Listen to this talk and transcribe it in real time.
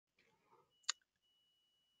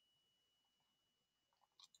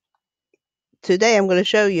today I'm going to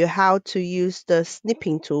show you how to use the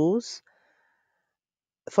snipping tools.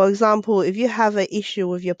 For example, if you have an issue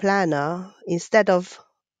with your planner, instead of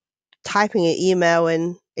typing an email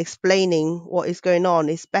and explaining what is going on,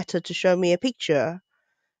 it's better to show me a picture.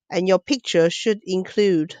 And your picture should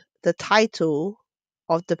include the title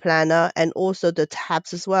of the planner and also the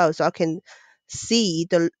tabs as well, so I can see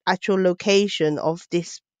the actual location of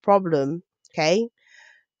this problem. Okay,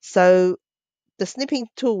 so the snipping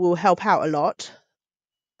tool will help out a lot.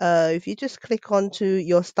 If you just click onto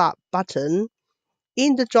your start button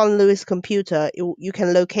in the John Lewis computer, you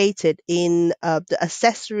can locate it in the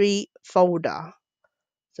accessory folder.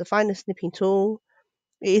 So find the snipping tool.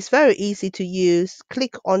 It is very easy to use.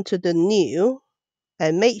 Click onto the new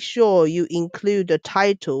and make sure you include the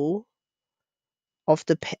title of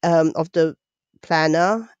the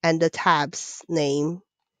planner and the tab's name.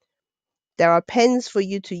 There are pens for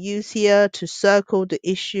you to use here to circle the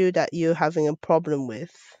issue that you're having a problem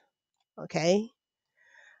with. Okay.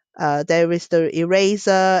 There is the eraser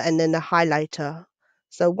and then the highlighter.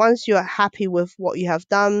 So once you are happy with what you have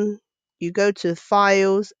done, you go to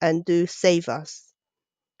files and do save as.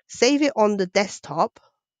 Save it on the desktop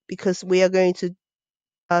because we are going to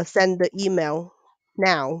send the email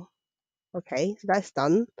now. Okay, so that's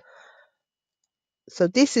done. So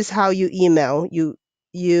this is how you email. You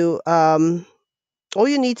all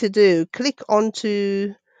you need to do, click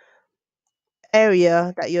onto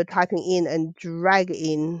area that you're typing in and drag it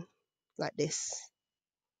in like this.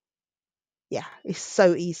 Yeah, it's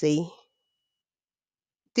so easy.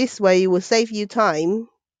 This way it will save you time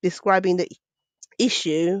describing the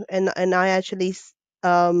issue, and I actually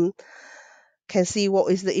um can see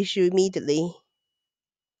what is the issue immediately.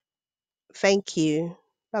 Thank you.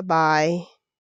 Bye bye.